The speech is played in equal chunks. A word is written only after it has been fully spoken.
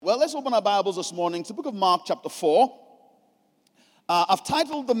Well, let's open our Bibles this morning to the book of Mark chapter 4. I've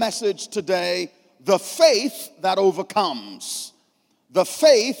titled the message today, The Faith That Overcomes. The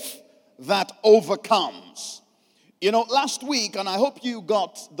Faith That Overcomes. You know, last week, and I hope you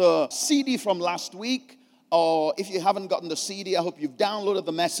got the CD from last week, or if you haven't gotten the CD, I hope you've downloaded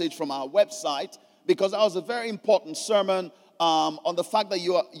the message from our website, because that was a very important sermon on the fact that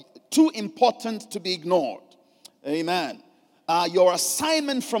you are too important to be ignored. Amen. Your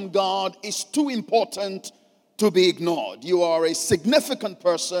assignment from God is too important to be ignored. You are a significant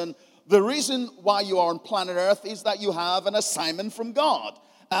person. The reason why you are on planet Earth is that you have an assignment from God.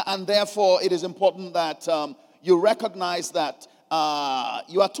 And therefore, it is important that you recognize that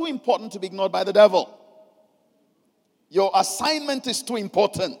you are too important to be ignored by the devil. Your assignment is too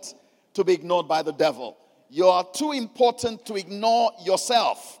important to be ignored by the devil. You are too important to ignore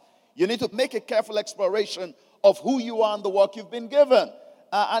yourself. You need to make a careful exploration of who you are and the work you've been given.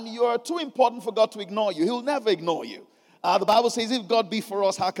 And you are too important for God to ignore you. He'll never ignore you. The Bible says, if God be for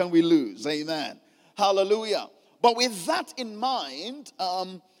us, how can we lose? Amen. Hallelujah. But with that in mind,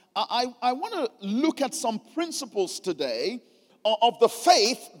 I want to look at some principles today of the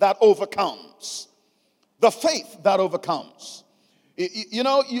faith that overcomes. The faith that overcomes. You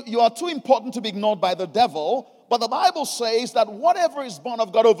know, you are too important to be ignored by the devil, but the Bible says that whatever is born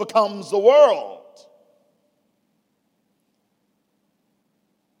of God overcomes the world.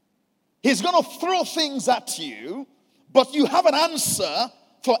 He's going to throw things at you, but you have an answer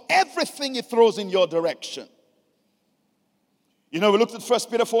for everything he throws in your direction. You know, we looked at 1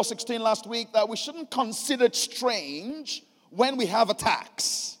 Peter 4:16 last week, that we shouldn't consider it strange when we have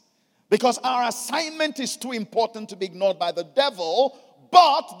attacks, because our assignment is too important to be ignored by the devil.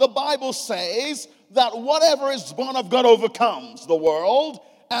 But the Bible says that whatever is born of God overcomes the world,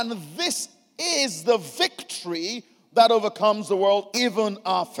 and this is the victory that overcomes the world, even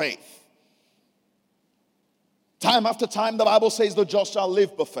our faith. Time after time, the Bible says the just shall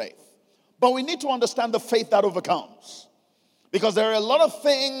live by faith. But we need to understand the faith that overcomes. Because there are a lot of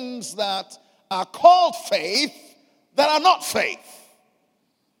things that are called faith that are not faith.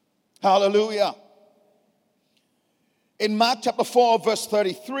 Hallelujah. In Mark chapter 4, verse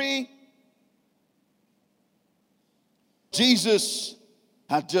 33, Jesus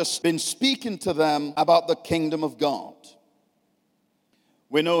had just been speaking to them about the kingdom of God.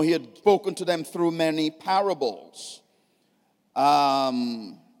 We know he had spoken to them through many parables. We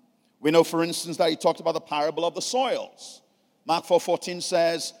know, for instance, that he talked about the parable of the soils. Mark 4:14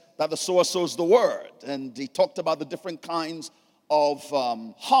 says that the sower sows the word. And he talked about the different kinds of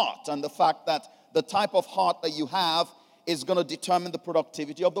heart, and the fact that the type of heart that you have is going to determine the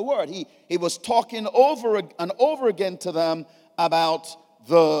productivity of the word. He was talking over and over again to them about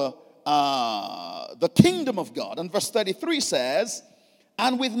the kingdom of God. And verse 33 says,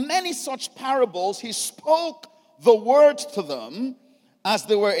 and with many such parables he spoke the word to them as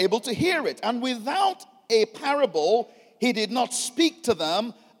they were able to hear it. And without a parable he did not speak to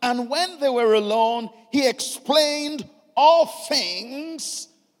them. And when they were alone, he explained all things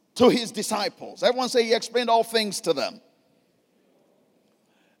to his disciples. Everyone say, he explained all things to them.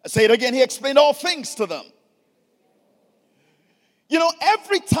 Say it again, he explained all things to them. You know,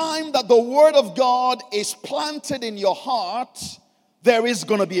 every time that the word of God is planted in your heart, there is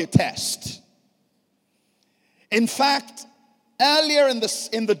going to be a test. In fact, earlier in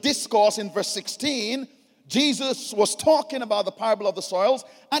the discourse in verse 16, Jesus was talking about the parable of the soils,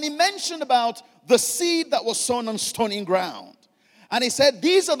 and he mentioned about the seed that was sown on stony ground. And he said,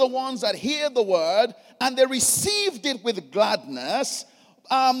 these are the ones that hear the word, and they received it with gladness.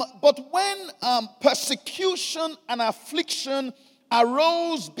 But when persecution and affliction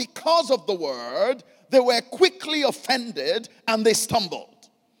arose because of the word, they were quickly offended and they stumbled.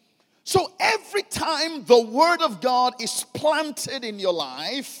 So every time the word of God is planted in your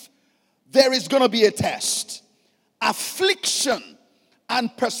life, there is going to be a test. Affliction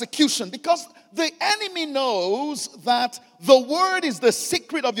and persecution. Because the enemy knows that the word is the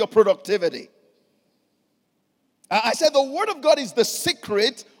secret of your productivity. I said the word of God is the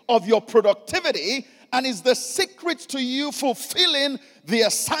secret of your productivity and is the secret to you fulfilling the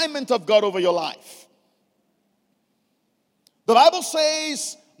assignment of God over your life. The Bible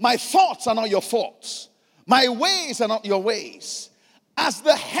says, my thoughts are not your thoughts. My ways are not your ways. As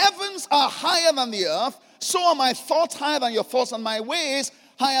the heavens are higher than the earth, so are my thoughts higher than your thoughts, and my ways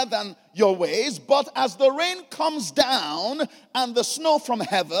higher than your ways. But as the rain comes down and the snow from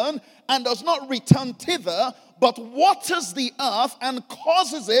heaven and does not return thither, but waters the earth and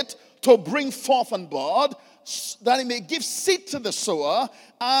causes it to bring forth and bud, that it may give seed to the sower,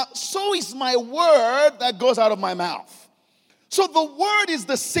 so is my word that goes out of my mouth. So the word is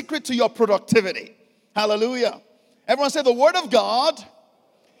the secret to your productivity. Hallelujah. Everyone say, the word of God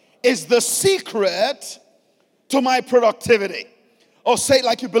is the secret to my productivity. Or say it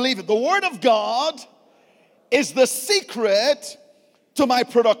like you believe it. The word of God is the secret to my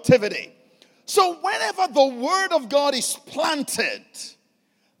productivity. So whenever the word of God is planted,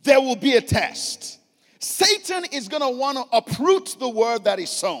 there will be a test. Satan is going to want to uproot the word that is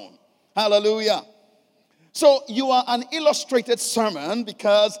sown. Hallelujah. So you are an illustrated sermon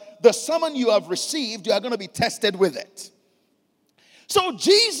because the sermon you have received, you are going to be tested with it. So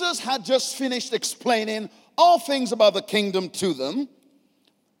Jesus had just finished explaining all things about the kingdom to them.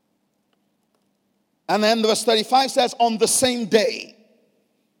 And then verse 35 says, on the same day.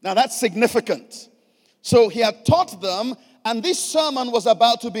 Now that's significant. So he had taught them, and this sermon was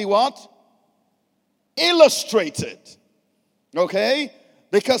about to be what? Illustrated. Okay?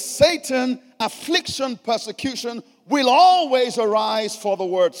 Because Satan, affliction, persecution will always arise for the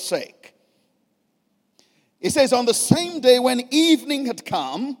word's sake. He says, on the same day when evening had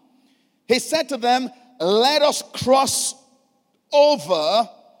come, he said to them, let us cross over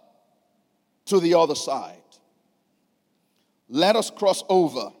to the other side. Let us cross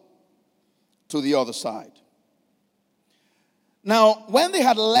over to the other side. Now, when they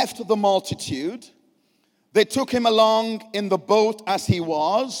had left the multitude, they took him along in the boat as he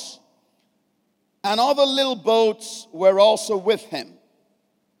was, and other little boats were also with him.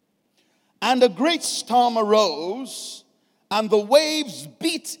 And a great storm arose, and the waves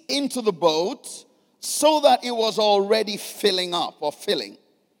beat into the boat, so that it was already filling up or filling.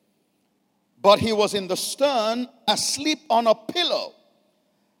 But he was in the stern, asleep on a pillow.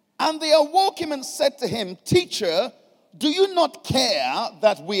 And they awoke him and said to him, Teacher, do you not care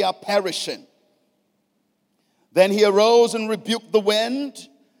that we are perishing? Then he arose and rebuked the wind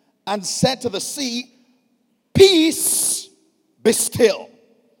and said to the sea, Peace, be still.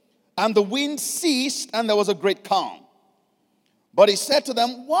 And the wind ceased, and there was a great calm. But he said to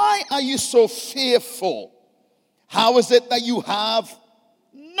them, Why are you so fearful? How is it that you have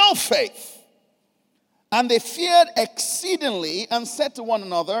no faith? And they feared exceedingly and said to one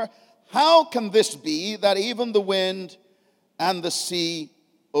another, How can this be that even the wind and the sea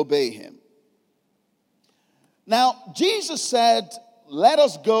obey him? Now, Jesus said, let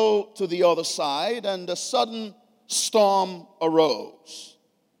us go to the other side, and a sudden storm arose.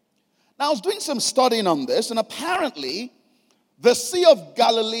 Now, I was doing some studying on this, and apparently, the Sea of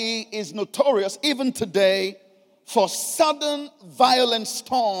Galilee is notorious, even today, for sudden violent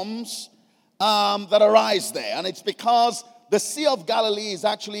storms that arise there. And it's because the Sea of Galilee is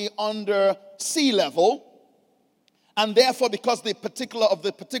actually under sea level, and therefore, because the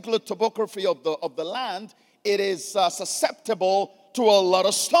particular topography of the land, it is susceptible to a lot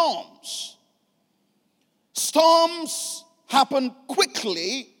of storms. Storms happen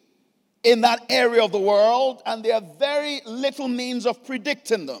quickly in that area of the world, and there are very little means of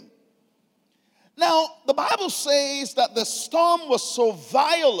predicting them. Now, the Bible says that the storm was so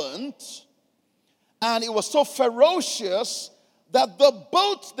violent and it was so ferocious that the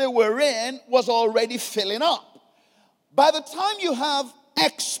boat they were in was already filling up. By the time you have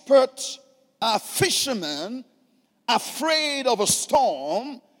expert fishermen afraid of a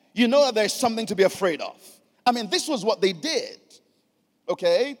storm, you know that there's something to be afraid of. I mean, this was what they did,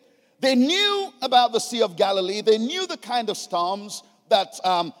 okay? They knew about the Sea of Galilee. They knew the kind of storms that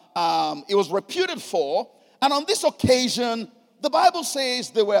it was reputed for. And on this occasion, the Bible says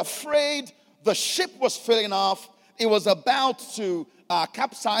they were afraid. The ship was filling off. It was about to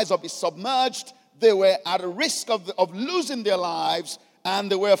capsize or be submerged. They were at a risk of losing their lives,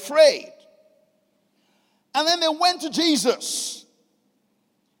 and they were afraid. And then they went to Jesus.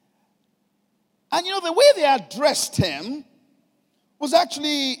 And you know, the way they addressed him was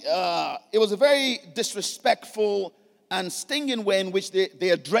actually, it was a very disrespectful and stinging way in which they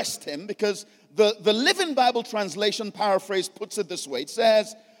addressed him, because the Living Bible translation paraphrase puts it this way. It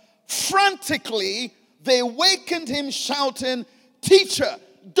says, frantically, they wakened him shouting, Teacher,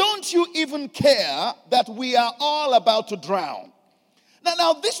 don't you even care that we are all about to drown?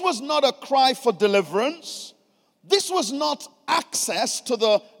 Now, this was not a cry for deliverance. This was not access to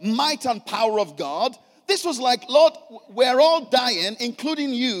the might and power of God. This was like, Lord, we're all dying,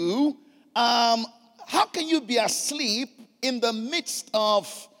 including you. How can you be asleep in the midst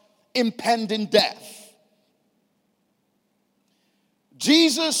of impending death?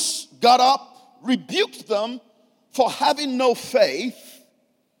 Jesus got up, rebuked them for having no faith.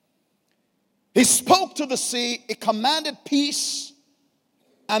 He spoke to the sea, he commanded peace,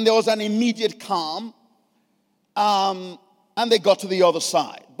 and there was an immediate calm. And they got to the other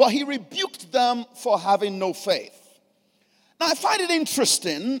side. But he rebuked them for having no faith. Now, I find it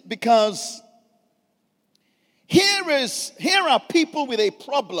interesting because here are people with a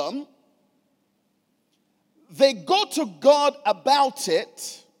problem. They go to God about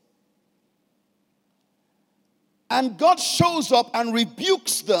it, and God shows up and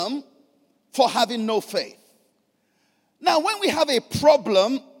rebukes them for having no faith. Now, when we have a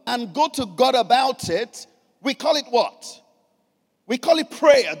problem and go to God about it, we call it what? We call it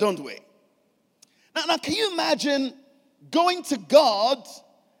prayer, don't we? Now, can you imagine going to God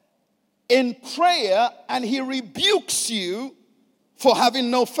in prayer and he rebukes you for having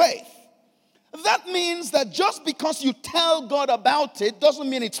no faith? That means that just because you tell God about it doesn't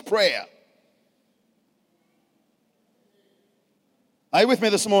mean it's prayer. Are you with me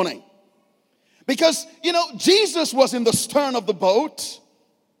this morning? Because, Jesus was in the stern of the boat.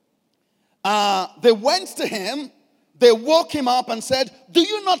 They went to him. They woke him up and said, "Do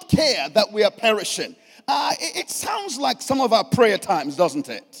you not care that we are perishing?" It sounds like some of our prayer times, doesn't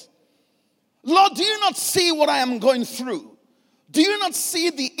it? "Lord, do you not see what I am going through? Do you not see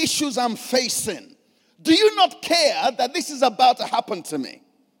the issues I'm facing? Do you not care that this is about to happen to me?"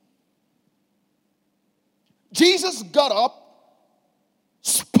 Jesus got up,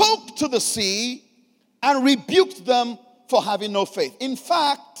 spoke to the sea, and rebuked them for having no faith. In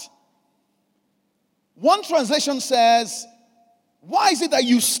fact, one translation says, "Why is it that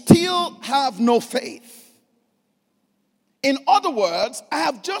you still have no faith?" In other words, I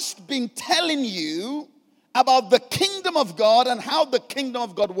have just been telling you about the kingdom of God and how the kingdom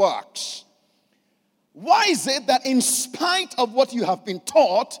of God works. Why is it that in spite of what you have been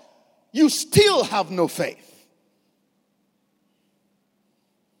taught, you still have no faith?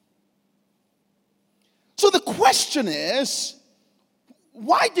 So the question is,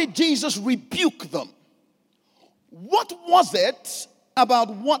 why did Jesus rebuke them? What was it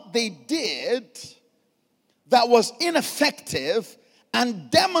about what they did that was ineffective and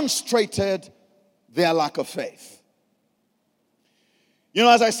demonstrated their lack of faith?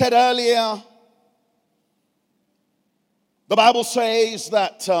 As I said earlier, the Bible says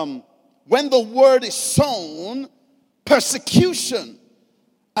that when the word is sown, persecution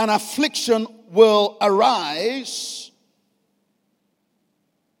and affliction will arise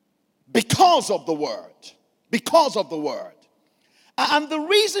because of the word. Because of the word. And the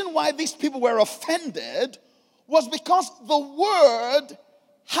reason why these people were offended was because the word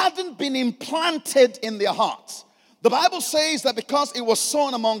hadn't been implanted in their hearts. The Bible says that because it was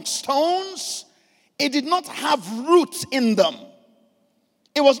sown among stones, it did not have roots in them.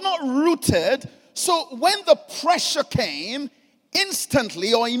 It was not rooted. So when the pressure came,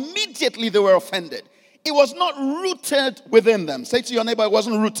 instantly or immediately they were offended. It was not rooted within them. Say to your neighbor, it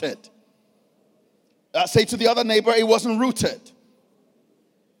wasn't rooted. Say to the other neighbor, it wasn't rooted.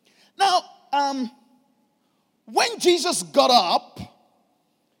 Now, when Jesus got up,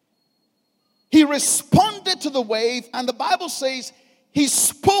 he responded to the wave, and the Bible says he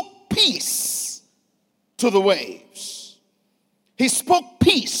spoke peace to the waves. He spoke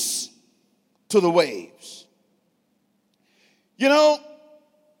peace to the waves.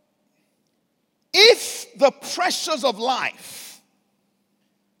 If the pressures of life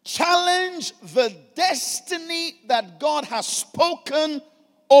challenge the destiny that God has spoken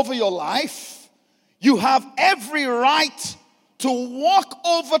over your life, you have every right to walk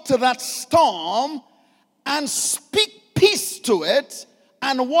over to that storm and speak peace to it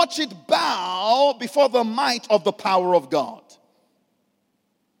and watch it bow before the might of the power of God.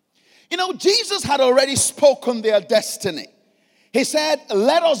 Jesus had already spoken their destiny. He said,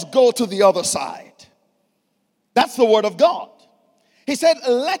 "Let us go to the other side." That's the word of God. He said,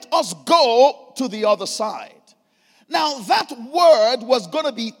 "Let us go to the other side." Now, that word was going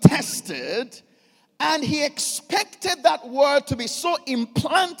to be tested, and he expected that word to be so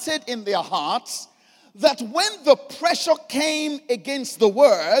implanted in their hearts that when the pressure came against the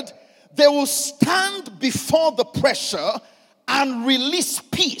word, they will stand before the pressure and release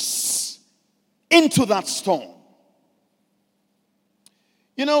peace into that storm.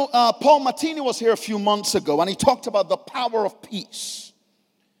 Paul Martini was here a few months ago, and he talked about the power of peace.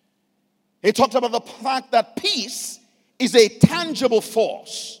 He talked about the fact that peace is a tangible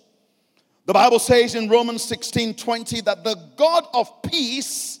force. The Bible says in Romans 16:20 that the God of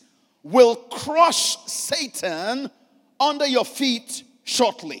peace will crush Satan under your feet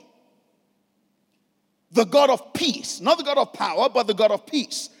shortly. The God of peace, not the God of power, but the God of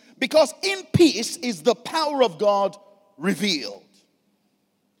peace. Because in peace is the power of God revealed.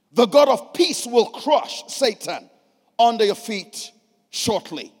 The God of peace will crush Satan under your feet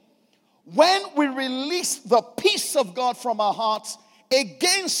shortly. When we release the peace of God from our hearts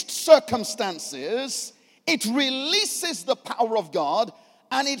against circumstances, it releases the power of God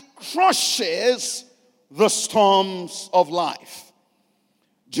and it crushes the storms of life.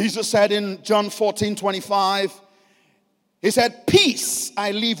 Jesus said in John 14:25, he said, "Peace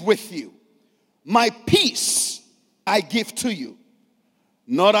I leave with you. My peace I give to you.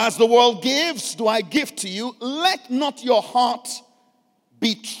 Not as the world gives do I give to you. Let not your heart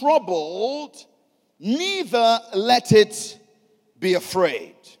be troubled, neither let it be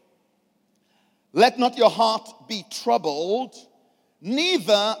afraid." Let not your heart be troubled,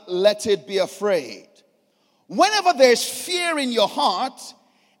 neither let it be afraid. Whenever there's fear in your heart,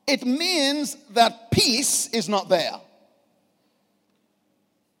 it means that peace is not there.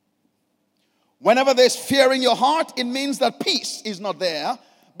 Whenever there's fear in your heart, it means that peace is not there,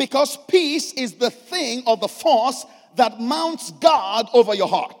 because peace is the thing or the force that mounts guard over your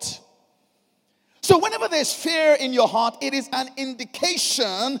heart. So whenever there's fear in your heart, it is an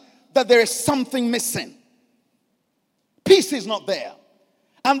indication that there is something missing. Peace is not there.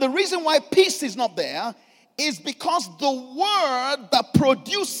 And the reason why peace is not there is because the word that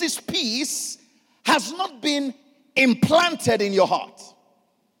produces peace has not been implanted in your heart.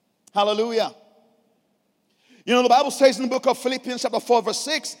 Hallelujah. You know, the Bible says in the book of Philippians chapter 4 verse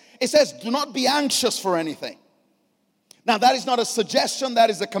 6, it says, "Do not be anxious for anything." Now that is not a suggestion, that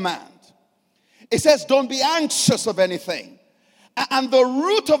is a command. It says, don't be anxious of anything. And the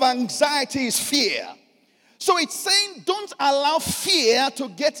root of anxiety is fear. So it's saying don't allow fear to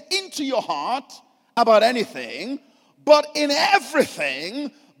get into your heart about anything, but in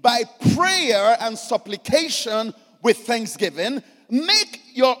everything, by prayer and supplication with thanksgiving, make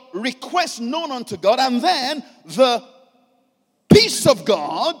your request known unto God, and then the peace of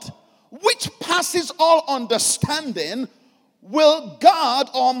God, which passes all understanding, will guard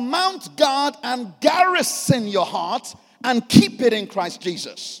or mount guard and garrison your heart and keep it in Christ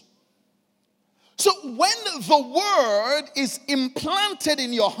Jesus. So when the word is implanted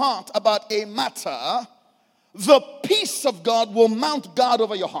in your heart about a matter, the peace of God will mount guard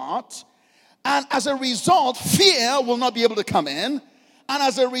over your heart. And as a result, fear will not be able to come in. And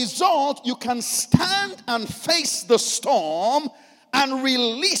as a result, you can stand and face the storm and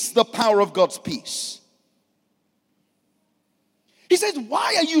release the power of God's peace. He said,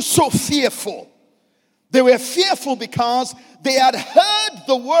 why are you so fearful? They were fearful because they had heard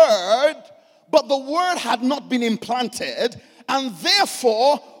the word, but the word had not been implanted. And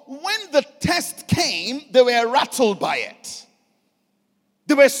therefore, when the test came, they were rattled by it.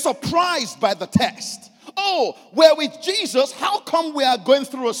 They were surprised by the test. Oh, we're with Jesus. How come we are going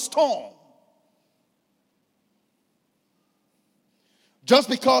through a storm? Just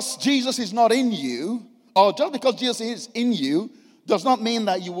because Jesus is not in you, or just because Jesus is in you, does not mean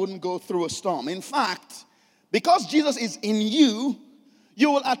that you wouldn't go through a storm. In fact, because Jesus is in you,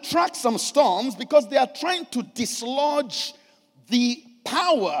 you will attract some storms because they are trying to dislodge the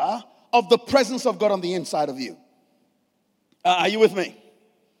power of the presence of God on the inside of you. Are you with me?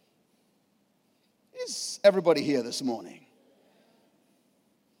 Is everybody here this morning?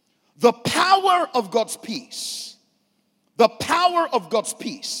 The power of God's peace. The power of God's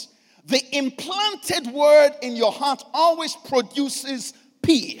peace. The implanted word in your heart always produces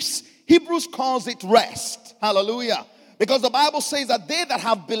peace. Hebrews calls it rest. Hallelujah. Because the Bible says that they that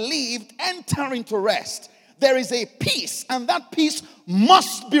have believed enter into rest. There is a peace, and that peace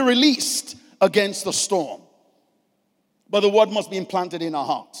must be released against the storm. But the word must be implanted in our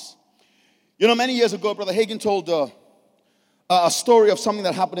hearts. You know, many years ago, Brother Hagin told a story of something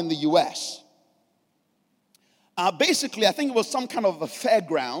that happened in the U.S. Basically, I think it was some kind of a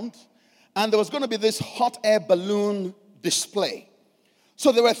fairground, and there was going to be this hot air balloon display.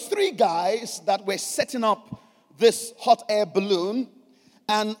 So there were 3 guys that were setting up this hot air balloon,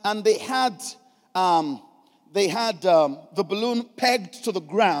 and they had the balloon pegged to the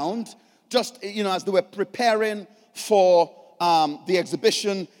ground, just, you know, as they were preparing for the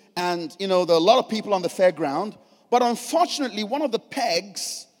exhibition. And, you know, there are a lot of people on the fairground. But unfortunately, one of the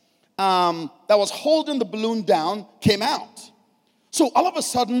pegs that was holding the balloon down came out. So all of a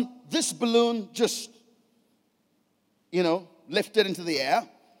sudden, this balloon just, you know, lifted into the air.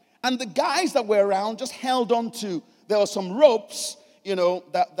 And the guys that were around just held on to, there were some ropes, you know,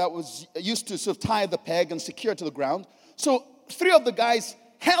 that was used to sort of tie the peg and secure it to the ground. So 3 of the guys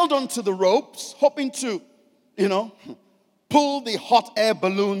held on to the ropes, hoping to, you know, pull the hot air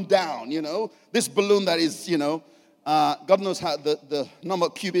balloon down, you know. This balloon that is, you know, God knows how the number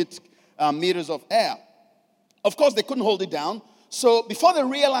of cubic meters of air. Of course, they couldn't hold it down. So before they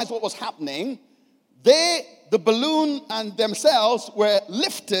realized what was happening, the balloon and themselves were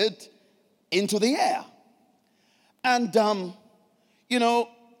lifted into the air. And, you know,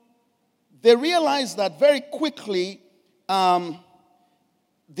 they realized that very quickly the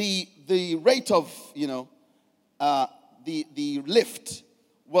rate of, the lift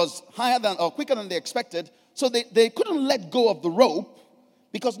was higher than or quicker than they expected. So they couldn't let go of the rope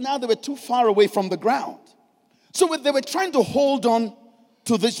because now they were too far away from the ground. So they were trying to hold on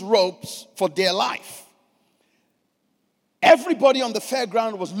to these ropes for their life. Everybody on the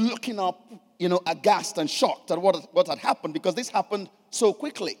fairground was looking up, aghast and shocked at what had happened because this happened so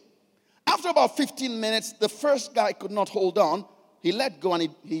quickly. After about 15 minutes, the first guy could not hold on. He let go and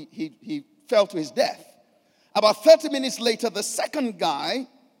he fell to his death. About 30 minutes later, the second guy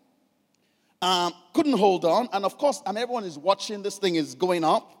couldn't hold on. And of course, everyone is watching. This thing is going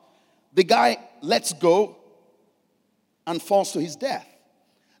up. The guy lets go and falls to his death.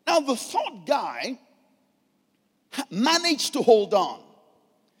 Now, the third guy managed to hold on.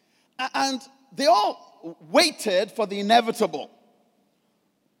 And they all waited for the inevitable.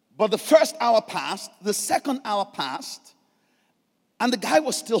 But the first hour passed, the second hour passed, and the guy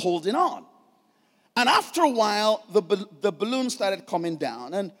was still holding on. And after a while, the balloon started coming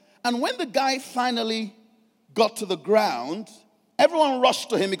down. And when the guy finally got to the ground, everyone rushed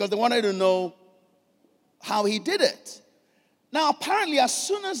to him because they wanted to know how he did it. Now, apparently, as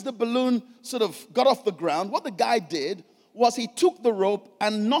soon as the balloon sort of got off the ground, what the guy did was he took the rope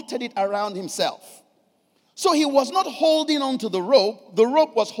and knotted it around himself. So he was not holding on to the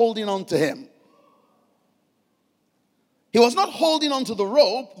rope was holding on to him. He was not holding on to the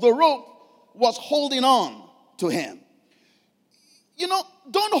rope was holding on to him.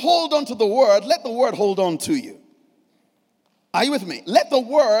 Don't hold on to the word, let the word hold on to you. Are you with me? Let the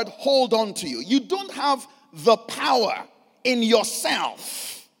word hold on to you. You don't have the power in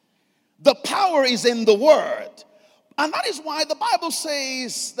yourself. The power is in the word. And that is why the Bible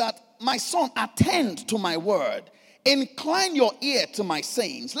says that, my son, attend to my word. Incline your ear to my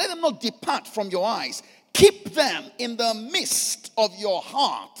sayings. Let them not depart from your eyes. Keep them in the midst of your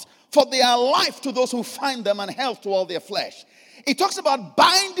heart, for they are life to those who find them and health to all their flesh. It talks about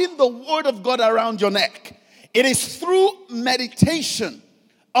binding the word of God around your neck. It is through meditation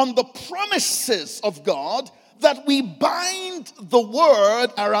on the promises of God that we bind the word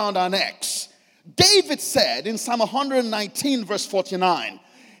around our necks. David said in Psalm 119 verse 49,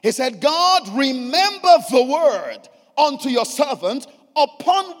 he said, God, remember the word unto your servant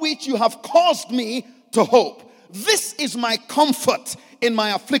upon which you have caused me to hope. This is my comfort in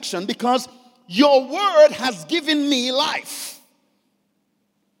my affliction because your word has given me life.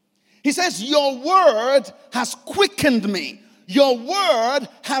 He says, your word has quickened me. Your word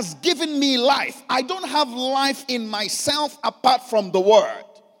has given me life. I don't have life in myself apart from the word.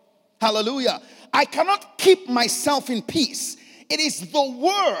 Hallelujah. I cannot keep myself in peace. It is the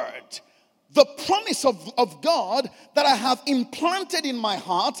word, the promise of God that I have implanted in my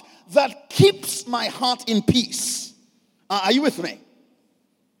heart that keeps my heart in peace. Are you with me?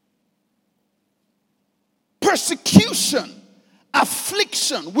 Persecution,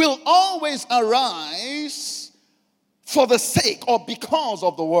 affliction will always arise for the sake or because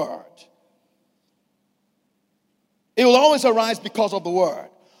of the word. It will always arise because of the word.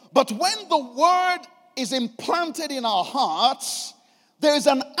 But when the word is implanted in our hearts, there is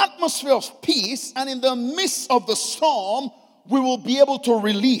an atmosphere of peace, and in the midst of the storm, we will be able to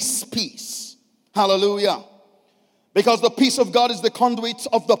release peace. Hallelujah. Because the peace of God is the conduit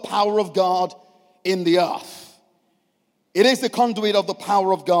of the power of God in the earth. It is the conduit of the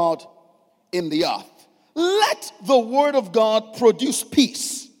power of God in the earth. Let the word of God produce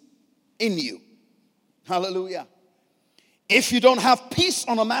peace in you. Hallelujah. If you don't have peace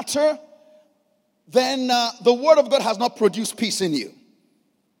on a matter, then the word of God has not produced peace in you.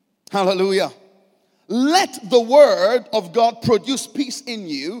 Hallelujah. Let the word of God produce peace in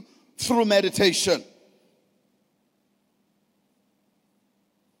you through meditation.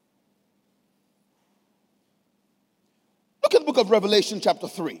 Look at the book of Revelation chapter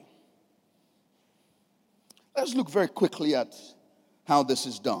 3. Let's look very quickly at how this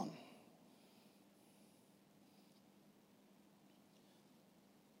is done.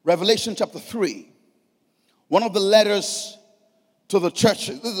 Revelation chapter 3. One of the letters to the church.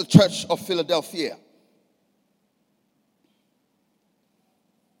 This is the church of Philadelphia.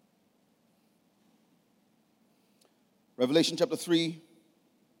 Revelation chapter 3.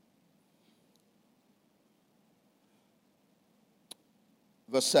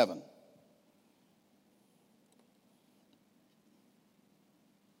 Verse 7.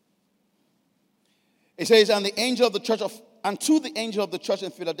 It says, and to the angel of the church in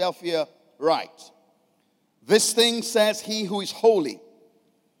Philadelphia write, this thing says he who is holy,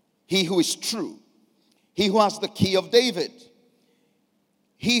 he who is true, he who has the key of David.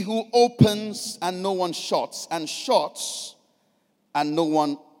 He who opens and no one shuts, and shuts and no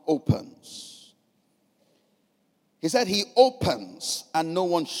one opens. He said he opens and no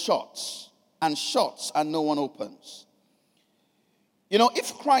one shuts, and shuts and no one opens. You know,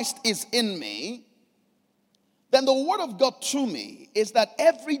 if Christ is in me, then the word of God to me is that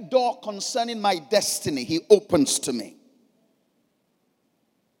every door concerning my destiny, he opens to me.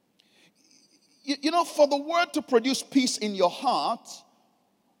 You know, for the word to produce peace in your heart,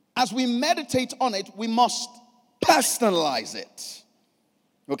 as we meditate on it, we must personalize it.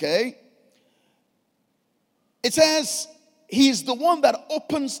 Okay? It says, he's the one that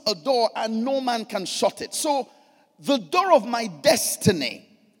opens a door and no man can shut it. So, the door of my destiny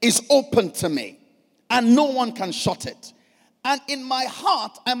is open to me and no one can shut it. And in my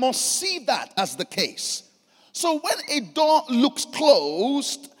heart, I must see that as the case. So, when a door looks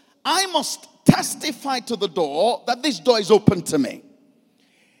closed, I must testify to the door that this door is open to me.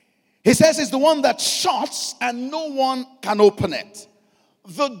 He says it's the one that shuts and no one can open it.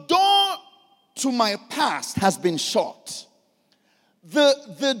 The door to my past has been shut.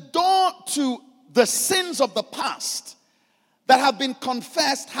 The door to the sins of the past that have been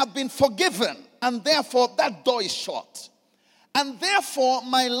confessed have been forgiven, and therefore that door is shut. And therefore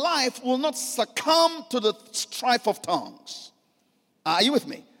my life will not succumb to the strife of tongues. Are you with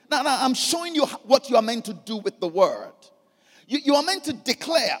me? Now I'm showing you what you are meant to do with the word. You are meant to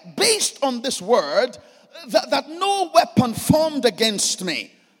declare, based on this word, that no weapon formed against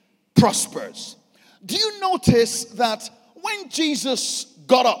me prospers. Do you notice that when Jesus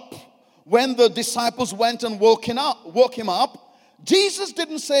got up, when the disciples went and woke him up, Jesus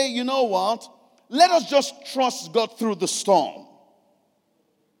didn't say, you know what, let us just trust God through the storm.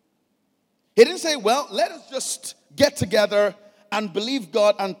 He didn't say, well, let us just get together and believe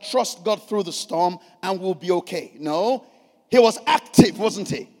God and trust God through the storm and we'll be okay. No, he was active, wasn't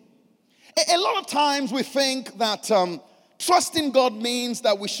he? A lot of times we think that trusting God means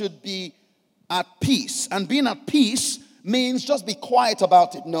that we should be at peace. And being at peace means just be quiet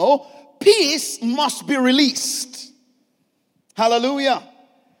about it. No, peace must be released. Hallelujah.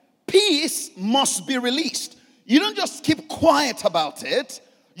 Peace must be released. You don't just keep quiet about it.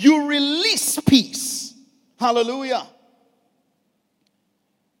 You release peace. Hallelujah.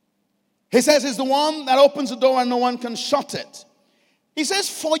 He says he's the one that opens the door and no one can shut it. He says,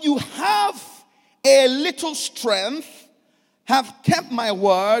 for you have a little strength, have kept my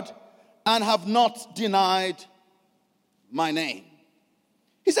word, and have not denied my name.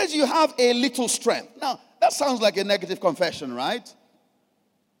 He says you have a little strength. Now, that sounds like a negative confession, right?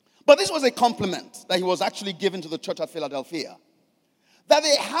 But this was a compliment that he was actually given to the church at Philadelphia. That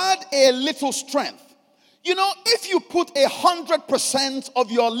they had a little strength. You know, if you put 100%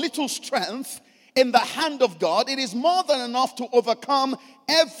 of your little strength in the hand of God, it is more than enough to overcome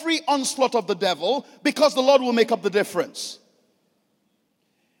every onslaught of the devil, because the Lord will make up the difference.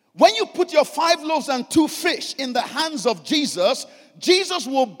 When you put your 5 loaves and 2 fish in the hands of Jesus, Jesus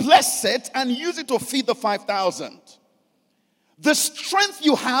will bless it and use it to feed the 5,000. The strength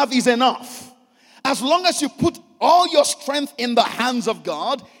you have is enough. As long as you put all your strength in the hands of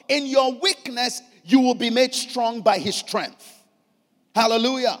God, in your weakness, you will be made strong by his strength.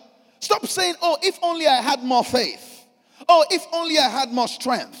 Hallelujah. Stop saying, oh, if only I had more faith. Oh, if only I had more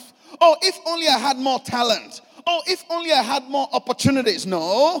strength. Oh, if only I had more talent. Oh, if only I had more opportunities.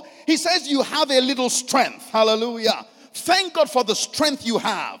 No, he says you have a little strength. Hallelujah. Thank God for the strength you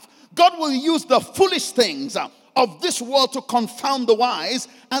have. God will use the foolish things of this world to confound the wise,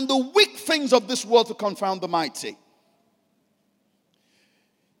 and the weak things of this world to confound the mighty.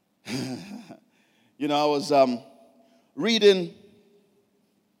 You know, I was reading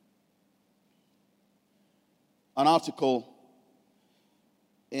an article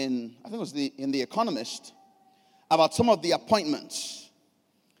in, I think it was in The Economist, about some of the appointments,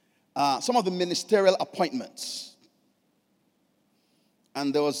 some of the ministerial appointments.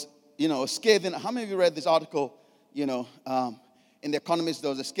 And there was, you know, a scathing, how many of you read this article, you know, in The Economist?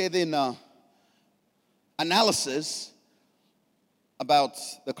 There was a scathing analysis about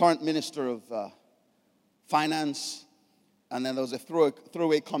the current minister of finance, and then there was a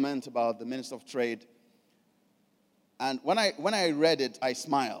throwaway comment about the minister of trade. And when I read it, I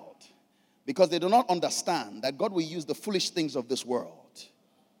smiled, because they do not understand that God will use the foolish things of this world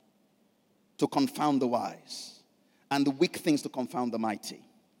to confound the wise, and the weak things to confound the mighty.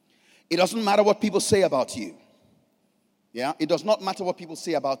 It doesn't matter what people say about you. Yeah, it does not matter what people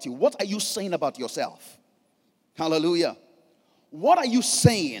say about you. What are you saying about yourself? Hallelujah. What are you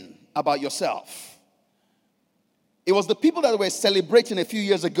saying about yourself? It was the people that were celebrating a few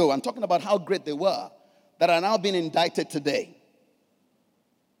years ago and talking about how great they were that are now being indicted today.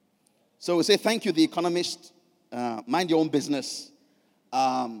 So we say, thank you, The Economist. Mind your own business.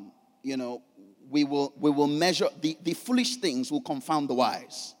 We will measure, the foolish things will confound the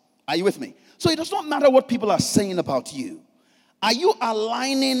wise. Are you with me? So it does not matter what people are saying about you. Are you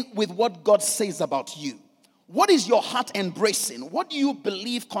aligning with what God says about you? What is your heart embracing? What do you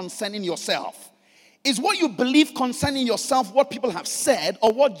believe concerning yourself? Is what you believe concerning yourself what people have said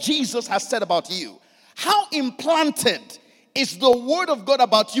or what Jesus has said about you? How implanted is the word of God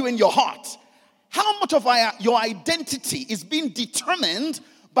about you in your heart? How much of your identity is being determined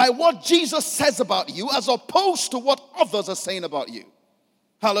by what Jesus says about you as opposed to what others are saying about you?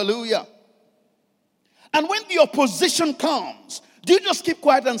 Hallelujah. And when the opposition comes, do you just keep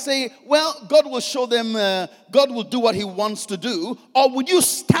quiet and say, well, God will show them, God will do what he wants to do? Or would you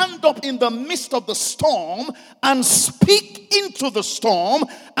stand up in the midst of the storm and speak into the storm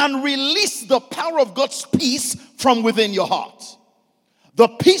and release the power of God's peace from within your heart? The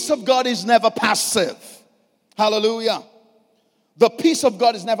peace of God is never passive. Hallelujah. The peace of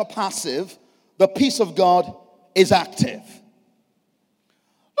God is never passive. The peace of God is active.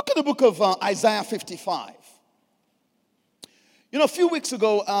 Look at the book of Isaiah 55. A few weeks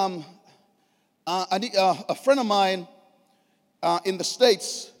ago, a friend of mine in the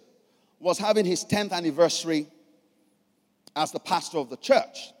States was having his 10th anniversary as the pastor of the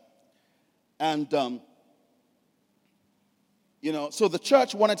church. And, so the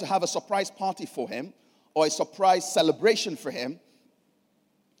church wanted to have a surprise party for him or a surprise celebration for him.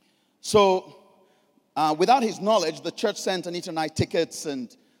 So, without his knowledge, the church sent Anita and I tickets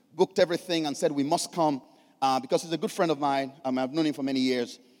and booked everything and said we must come. Because he's a good friend of mine. I've known him for many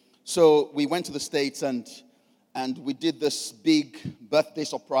years. So we went to the States and we did this big birthday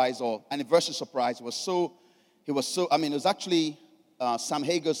surprise or anniversary surprise. It was actually Sam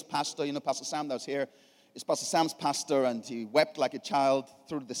Hager's pastor, Pastor Sam that was here. It's Pastor Sam's pastor, and he wept like a child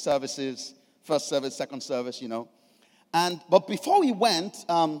through the services, first service, second service, But before we went,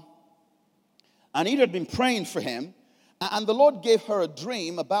 Anita had been praying for him, and the Lord gave her a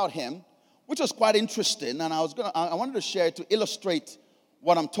dream about him, which was quite interesting, and I wanted to share it to illustrate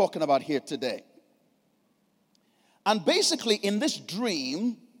what I'm talking about here today. And basically, in this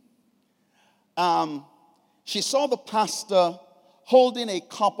dream, she saw the pastor holding a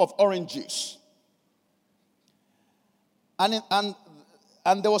cup of orange juice. And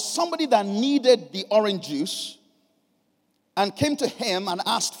there was somebody that needed the orange juice and came to him and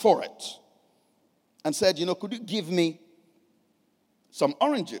asked for it. And said, could you give me some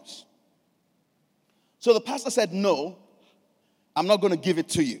orange juice? So the pastor said, no, I'm not going to give it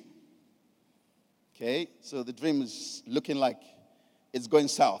to you. Okay, so the dream is looking like it's going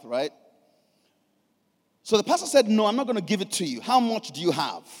south, right? So the pastor said, no, I'm not going to give it to you. How much do you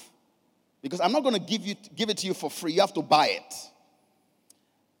have? Because I'm not going to give it to you for free. You have to buy it.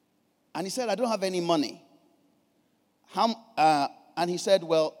 And he said, I don't have any money. And he said,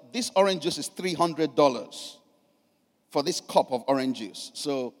 well, this orange juice is $300 for this cup of orange juice.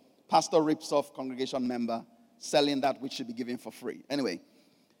 So pastor rips off congregation member selling that which should be given for free. Anyway,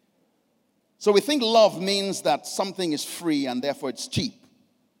 so we think love means that something is free and therefore it's cheap.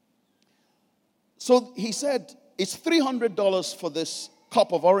 So he said, it's $300 for this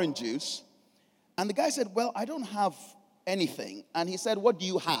cup of orange juice. And the guy said, well, I don't have anything. And he said, what do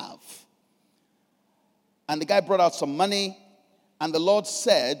you have? And the guy brought out some money. And the Lord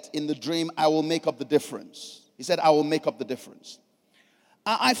said in the dream, I will make up the difference. He said, I will make up the difference.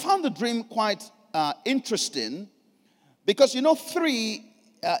 I found the dream quite interesting because,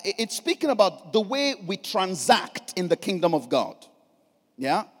 it's speaking about the way we transact in the kingdom of God.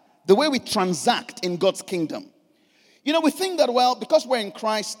 Yeah? The way we transact in God's kingdom. We think that, well, because we're in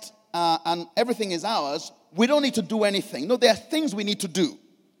Christ and everything is ours, we don't need to do anything. No, there are things we need to do.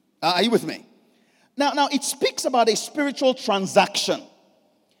 Are you with me? Now, it speaks about a spiritual transaction.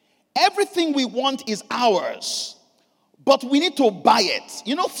 Everything we want is ours, but we need to buy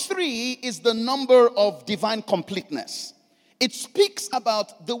it. 3 is the number of divine completeness. It speaks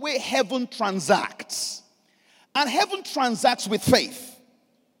about the way heaven transacts. And heaven transacts with faith.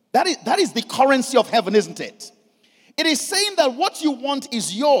 That is the currency of heaven, isn't it? It is saying that what you want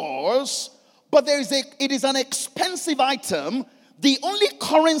is yours, but it is an expensive item. The only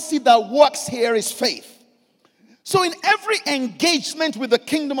currency that works here is faith. So in every engagement with the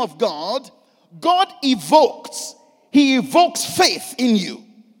kingdom of God, He evokes faith in you.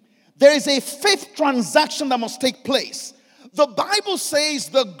 There is a faith transaction that must take place. The Bible says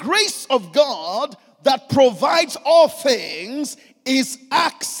the grace of God that provides all things is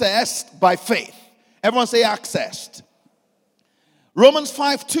accessed by faith. Everyone say accessed. Romans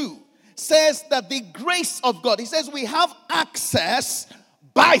 5:2 says that the grace of God, he says we have access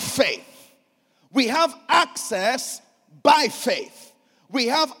by faith. We have access by faith. We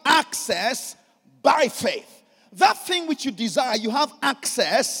have access by faith. That thing which you desire, you have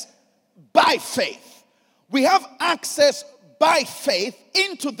access by faith. We have access by faith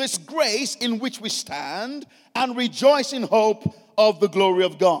into this grace in which we stand and rejoice in hope of the glory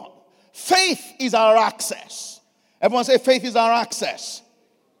of God. Faith is our access. Everyone say, faith is our access.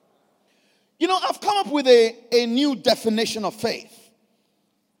 You know, I've come up with a new definition of faith.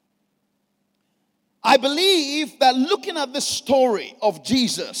 I believe that looking at the story of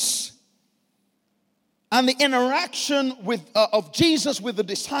Jesus and the interaction of Jesus with the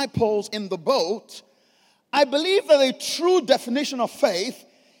disciples in the boat, I believe that a true definition of faith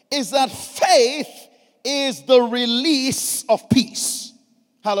is that faith is the release of peace.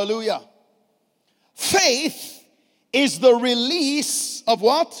 Hallelujah. Faith is the release of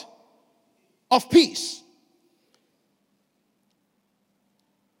what? Of peace.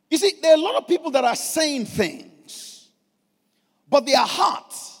 You see, there are a lot of people that are saying things, but their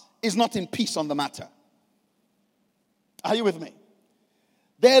heart is not in peace on the matter. Are you with me?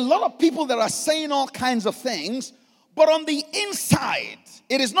 There are a lot of people that are saying all kinds of things, but on the inside,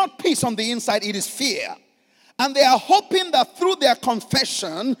 it is not peace on the inside, it is fear. And they are hoping that through their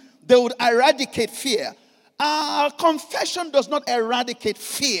confession, they would eradicate fear. Confession does not eradicate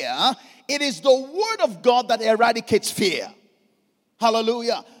fear. It is the word of God that eradicates fear.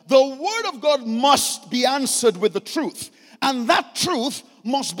 Hallelujah. The word of God must be answered with the truth. And that truth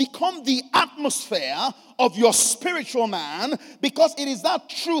must become the atmosphere of your spiritual man, because it is that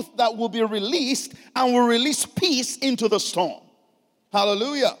truth that will be released and will release peace into the storm.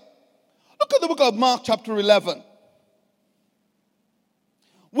 Hallelujah. Look at the book of Mark chapter 11.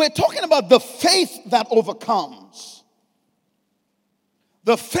 We're talking about the faith that overcomes.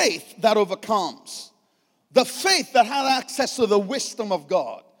 The faith that overcomes. The faith that has access to the wisdom of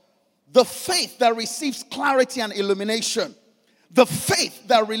God. The faith that receives clarity and illumination. The faith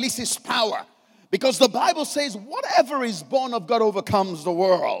that releases power. Because the Bible says whatever is born of God overcomes the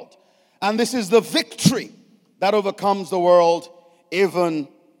world. And this is the victory that overcomes the world, even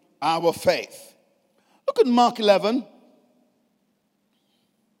our faith. Look at Mark 11.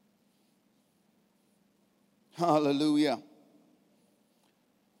 Hallelujah.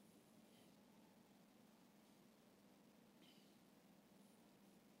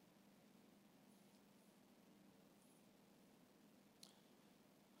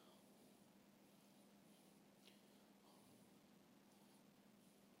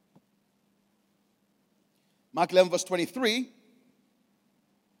 Mark 11 verse 23,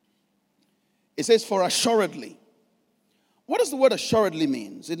 it says, for assuredly. What does the word assuredly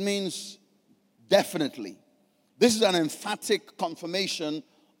mean? It means definitely. This is an emphatic confirmation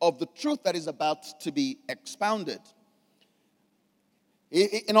of the truth that is about to be expounded.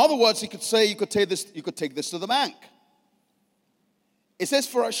 In other words, you could take this to the bank. It says,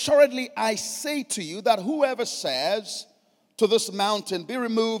 for assuredly I say to you that whoever says to this mountain, be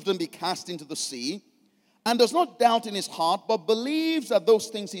removed and be cast into the sea, and does not doubt in his heart, but believes that those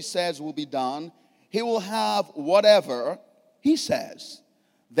things he says will be done, he will have whatever he says.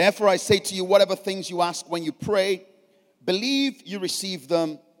 Therefore I say to you, whatever things you ask when you pray, believe you receive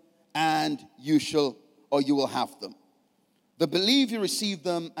them, and you will have them. The believe you receive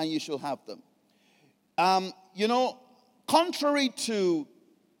them, and you shall have them. Contrary to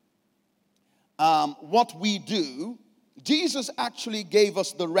what we do, Jesus actually gave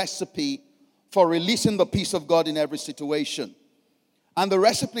us the recipe for releasing the peace of God in every situation. And the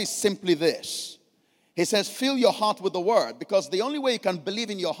recipe is simply this. He says, fill your heart with the word, because the only way you can believe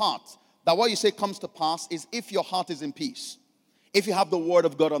in your heart that what you say comes to pass is if your heart is in peace. If you have the word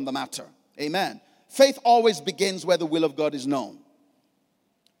of God on the matter. Amen. Faith always begins where the will of God is known.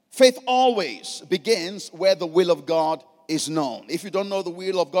 Faith always begins where the will of God is known. If you don't know the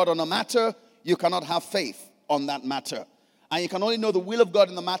will of God on a matter, you cannot have faith on that matter. And you can only know the will of God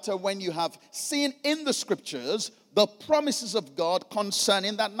in the matter when you have seen in the scriptures the promises of God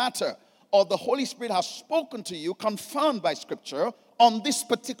concerning that matter. Or the Holy Spirit has spoken to you, confirmed by scripture, on this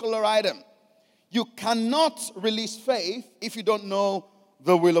particular item. You cannot release faith if you don't know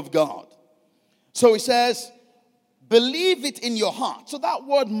the will of God. So he says, believe it in your heart. So that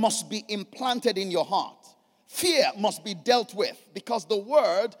word must be implanted in your heart. Fear must be dealt with, because the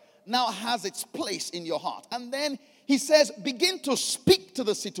word now has its place in your heart. And then he says, begin to speak to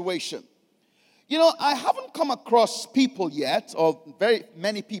the situation. You know, I haven't come across people yet, or very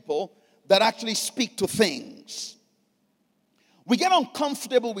many people, that actually speak to things. We get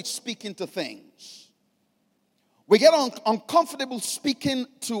uncomfortable with speaking to things. We get uncomfortable speaking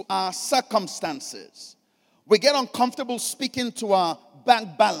to our circumstances. We get uncomfortable speaking to our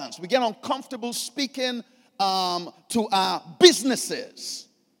bank balance. We get uncomfortable speaking to our businesses.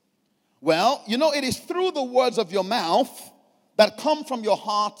 Well, you know, it is through the words of your mouth that come from your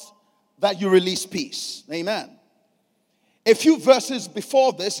heart that you release peace. Amen. A few verses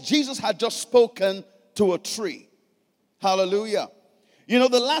before this, Jesus had just spoken to a tree. Hallelujah. You know,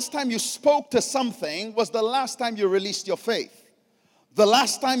 the last time you spoke to something was the last time you released your faith. The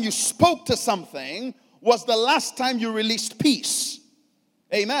last time you spoke to something was the last time you released peace.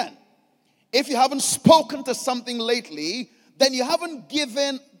 Amen. If you haven't spoken to something lately, then you haven't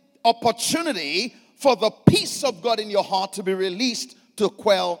given opportunity for the peace of God in your heart to be released to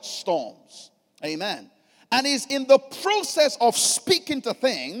quell storms. Amen. And it's in the process of speaking to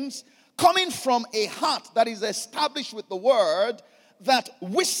things, coming from a heart that is established with the word, that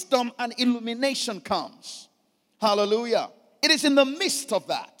wisdom and illumination comes. Hallelujah. It is in the midst of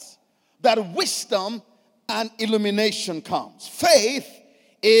that wisdom and illumination comes. Faith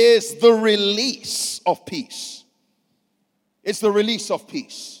is the release of peace. It's the release of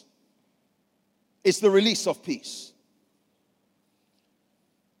peace. It's the release of peace.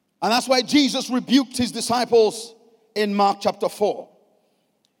 And that's why Jesus rebuked his disciples in Mark chapter 4.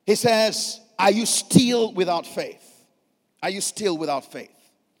 He says, are you still without faith? Are you still without faith?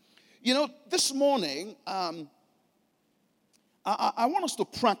 You know, this morning, I want us to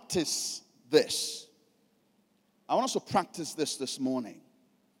practice this. I want us to practice this morning.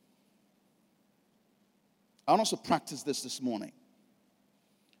 I want us to practice this morning.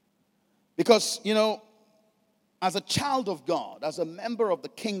 Because, you know, as a child of God, as a member of the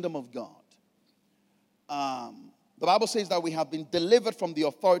kingdom of God, the Bible says that we have been delivered from the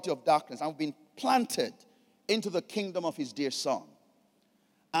authority of darkness and we've been planted into the kingdom of his dear son.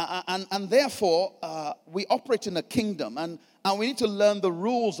 And therefore, we operate in a kingdom and we need to learn the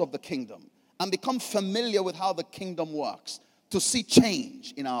rules of the kingdom and become familiar with how the kingdom works to see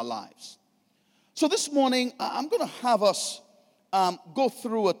change in our lives. So this morning, I'm going to have us go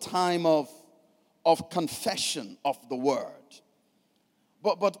through a time of confession of the word.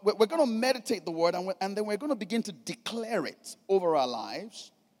 But we're going to meditate the word and then we're going to begin to declare it over our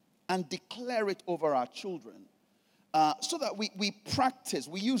lives and declare it over our children so that we practice.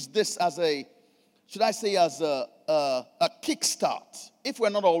 We use this as a kickstart, if we're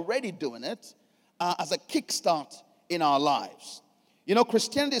not already doing it, as a kickstart in our lives. You know,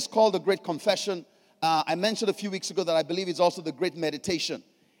 Christianity is called the Great Confession. I mentioned a few weeks ago that I believe it's also the Great Meditation.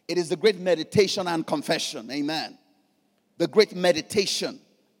 It is the great meditation and confession. Amen. The great meditation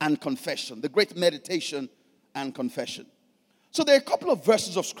and confession. The great meditation and confession. So there are a couple of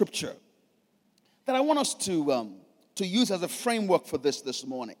verses of scripture that I want us to use as a framework for this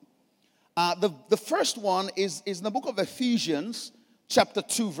morning. The first one is in the book of Ephesians, chapter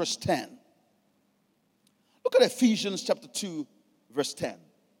 2, verse 10. Look at Ephesians chapter 2, verse 10.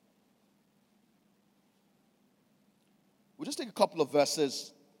 We'll just take a couple of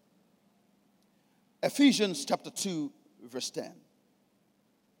verses. Ephesians chapter 2, verse 10.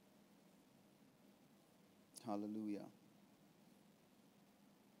 Hallelujah.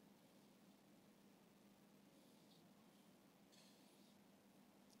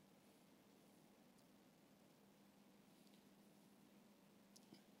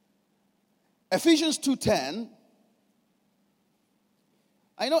 Ephesians 2:10.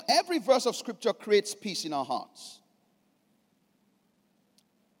 I know every verse of scripture creates peace in our hearts.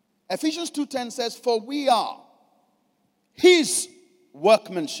 Ephesians 2:10 says, for we are his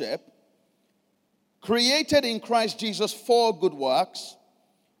workmanship, created in Christ Jesus for good works,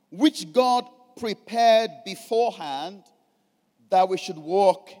 which God prepared beforehand that we should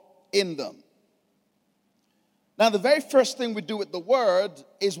walk in them. Now, the very first thing we do with the word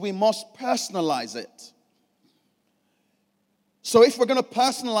is we must personalize it. So if we're going to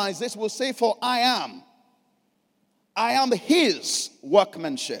personalize this, we'll say, for I am his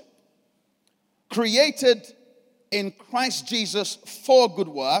workmanship, created in Christ Jesus for good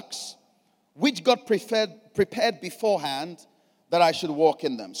works, which God prepared beforehand that I should walk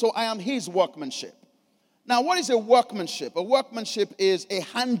in them. So I am his workmanship. Now, what is a workmanship? A workmanship is a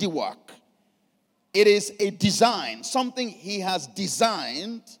handiwork. It is a design, something he has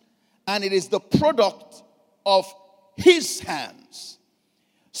designed, and it is the product of his hands.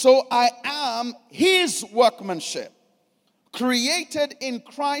 So I am his workmanship, created in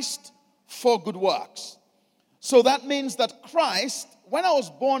Christ for good works. So that means that Christ, when I was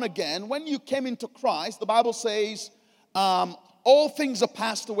born again, when you came into Christ, the Bible says, all things are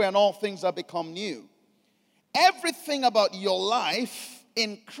passed away and all things are become new. Everything about your life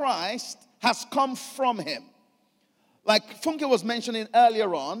in Christ has come from him. Like Funke was mentioning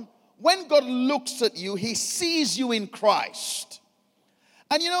earlier on, when God looks at you, he sees you in Christ.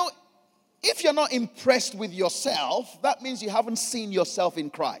 And if you're not impressed with yourself, that means you haven't seen yourself in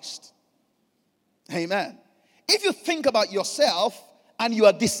Christ. Amen. If you think about yourself and you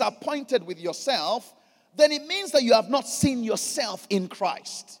are disappointed with yourself, then it means that you have not seen yourself in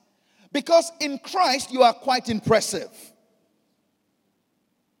Christ. Because in Christ, you are quite impressive.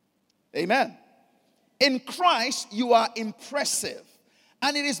 Amen. In Christ, you are impressive.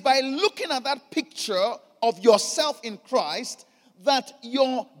 And it is by looking at that picture of yourself in Christ that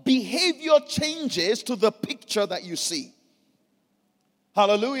your behavior changes to the picture that you see.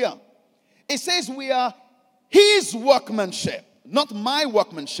 Hallelujah. It says we are His workmanship, not my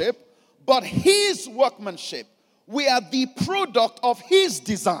workmanship, but His workmanship. We are the product of His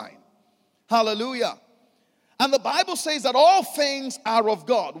design. Hallelujah. And the Bible says that all things are of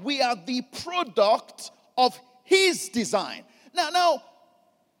God. We are the product of His design. Now,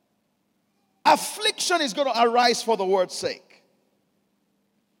 affliction is going to arise for the word's sake.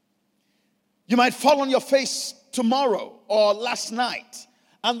 You might fall on your face tomorrow or last night,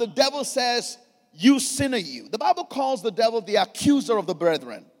 and the devil says, "You sinner, you." The Bible calls the devil the accuser of the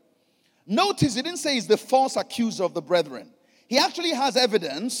brethren. Notice it didn't say he's the false accuser of the brethren. He actually has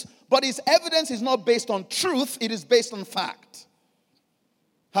evidence, but his evidence is not based on truth, it is based on fact.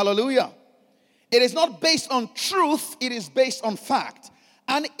 Hallelujah. It is not based on truth, it is based on fact.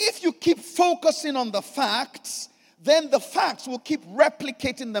 And if you keep focusing on the facts, then the facts will keep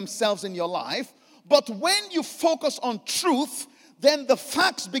replicating themselves in your life. But when you focus on truth, then the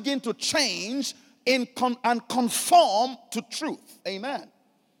facts begin to change and conform to truth. Amen.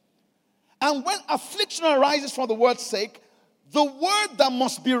 And when affliction arises for the word's sake, the word that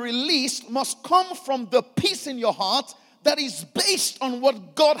must be released must come from the peace in your heart that is based on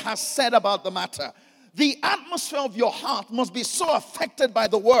what God has said about the matter. The atmosphere of your heart must be so affected by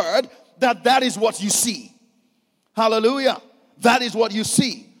the word that is what you see. Hallelujah. That is what you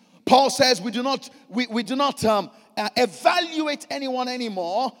see. Paul says we do not evaluate anyone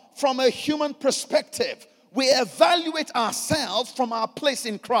anymore from a human perspective. We evaluate ourselves from our place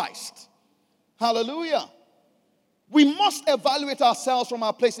in Christ. Hallelujah. We must evaluate ourselves from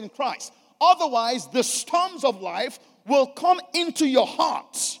our place in Christ. Otherwise, the storms of life will come into your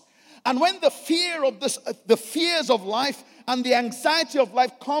heart. And when the fears of life and the anxiety of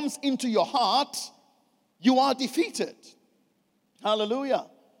life comes into your heart, you are defeated. Hallelujah.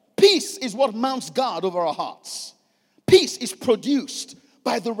 Peace is what mounts guard over our hearts. Peace is produced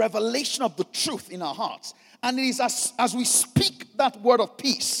by the revelation of the truth in our hearts. And it is as we speak that word of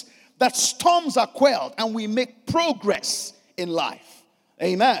peace that storms are quelled and we make progress in life.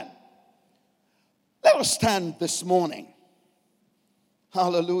 Amen. Let us stand this morning.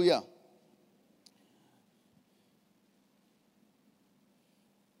 Hallelujah.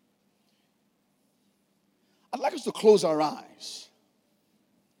 I'd like us to close our eyes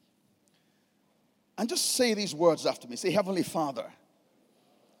and just say these words after me. Say, Heavenly Father,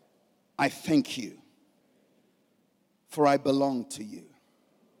 I thank you for I belong to you.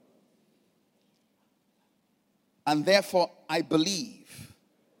 And therefore, I believe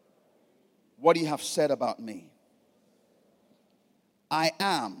what you have said about me. I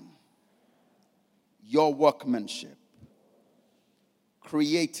am your workmanship,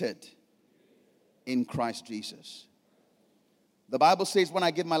 created in Christ Jesus. The Bible says when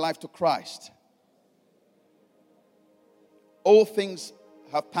I give my life to Christ, all things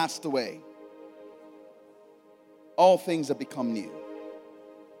have passed away. All things have become new.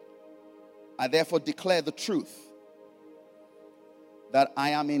 I therefore declare the truth that I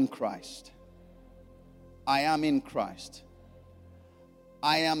am in Christ. I am in Christ.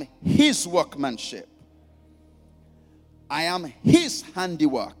 I am His workmanship. I am His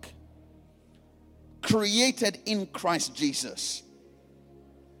handiwork, created in Christ Jesus.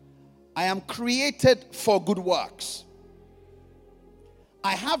 I am created for good works.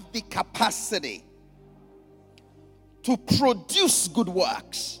 I have the capacity to produce good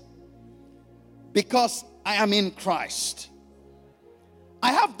works because I am in Christ.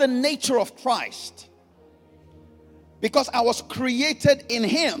 I have the nature of Christ because I was created in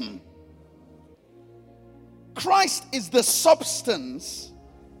Him. Christ is the substance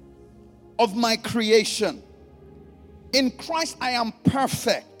of my creation. In Christ I am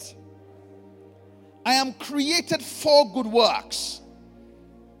perfect. I am created for good works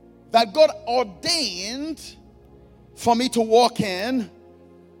that God ordained for me to walk in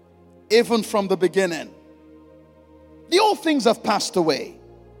even from the beginning. The old things have passed away.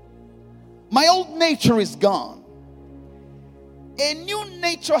 My old nature is gone. A new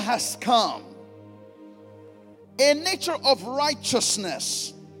nature has come. A nature of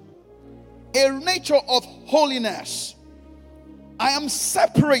righteousness. A nature of holiness. I am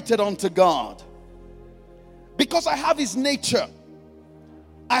separated unto God because I have his nature.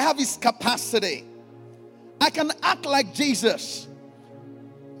 I have his capacity. I can act like Jesus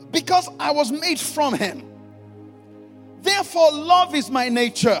because I was made from him. Therefore, love is my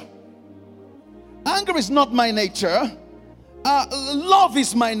nature. Anger is not my nature. Love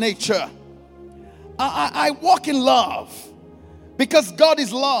is my nature. I walk in love because God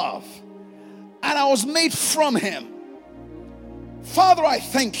is love and I was made from him. Father, I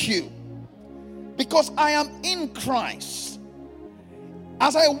thank you because I am in Christ.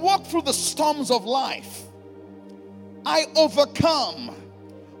 As I walk through the storms of life, I overcome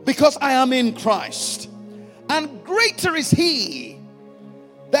because I am in Christ. And greater is he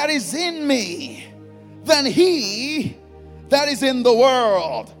that is in me than he that is in the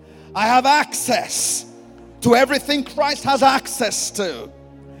world. I have access to everything Christ has access to.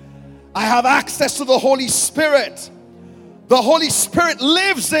 I have access to the Holy Spirit. The Holy Spirit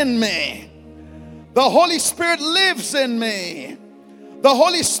lives in me. The Holy Spirit lives in me. The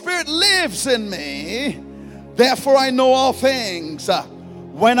Holy Spirit lives in me. Therefore I know all things.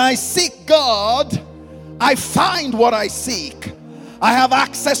 When I seek God, I find what I seek. I have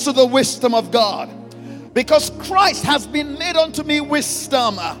access to the wisdom of God because Christ has been made unto me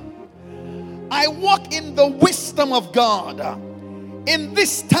wisdom. I walk in the wisdom of God. In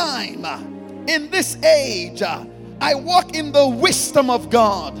this time, in this age, I walk in the wisdom of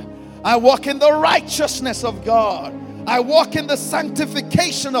God. I walk in the righteousness of God. I walk in the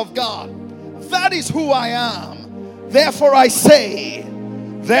sanctification of God. That is who I am. Therefore I say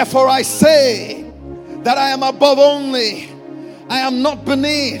that I am above only. I am not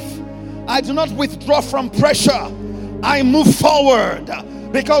beneath. I do not withdraw from pressure. I move forward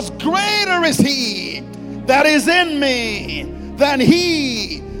because greater is he that is in me than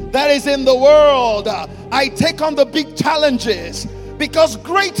he that is in the world. I take on the big challenges because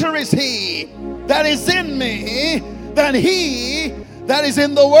greater is he that is in me than he that is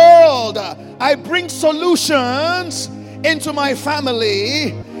in the world. I bring solutions into my family,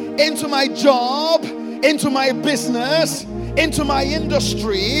 into my job, into my business, into my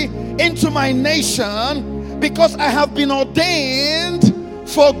industry, into my nation, because I have been ordained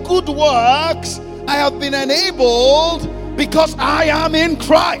for good works. I have been enabled because I am in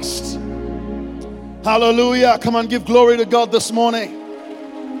Christ. Hallelujah. Come on, give glory to God this morning.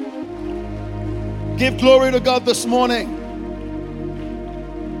 Give glory to God this morning.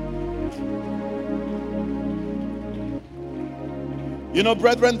 You know,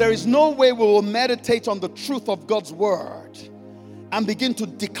 brethren, there is no way we will meditate on the truth of God's word and begin to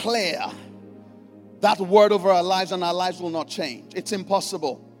declare that word over our lives and our lives will not change. It's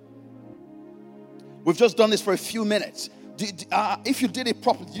impossible. We've just done this for a few minutes. If you did it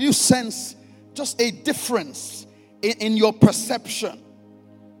properly, do you sense just a difference in your perception,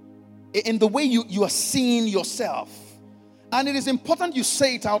 in the way you are seeing yourself? And it is important you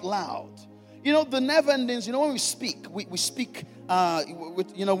say it out loud. You know, the never endings, you know, when we speak, we speak,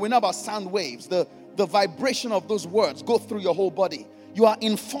 we know about sound waves. The vibration of those words go through your whole body. You are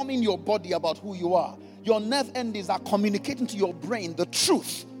informing your body about who you are. Your nerve endings are communicating to your brain the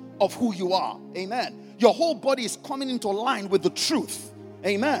truth of who you are. Amen. Your whole body is coming into line with the truth.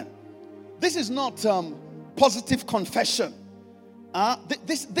 Amen. This is not positive confession.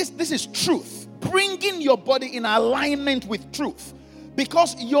 This is truth. Bringing your body in alignment with truth.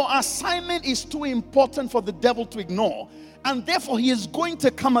 Because your assignment is too important for the devil to ignore. And therefore he is going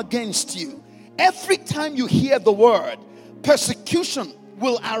to come against you. Every time you hear the word, persecution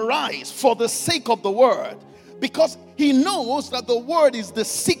will arise for the sake of the word. Because he knows that the word is the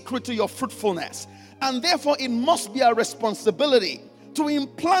secret to your fruitfulness. And therefore it must be our responsibility to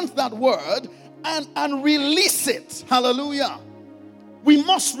implant that word and release it. Hallelujah. We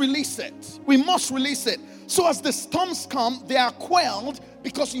must release it. We must release it. So as the storms come, they are quelled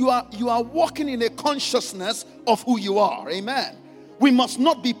because you are walking in a consciousness of who you are. Amen. We must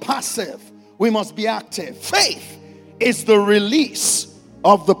not be passive. We must be active. Faith is the release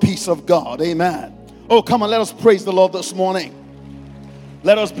of the peace of God. Amen. Oh, come on, let us praise the Lord this morning.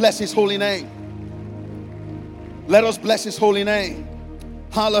 Let us bless his holy name. Let us bless his holy name.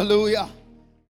 Hallelujah.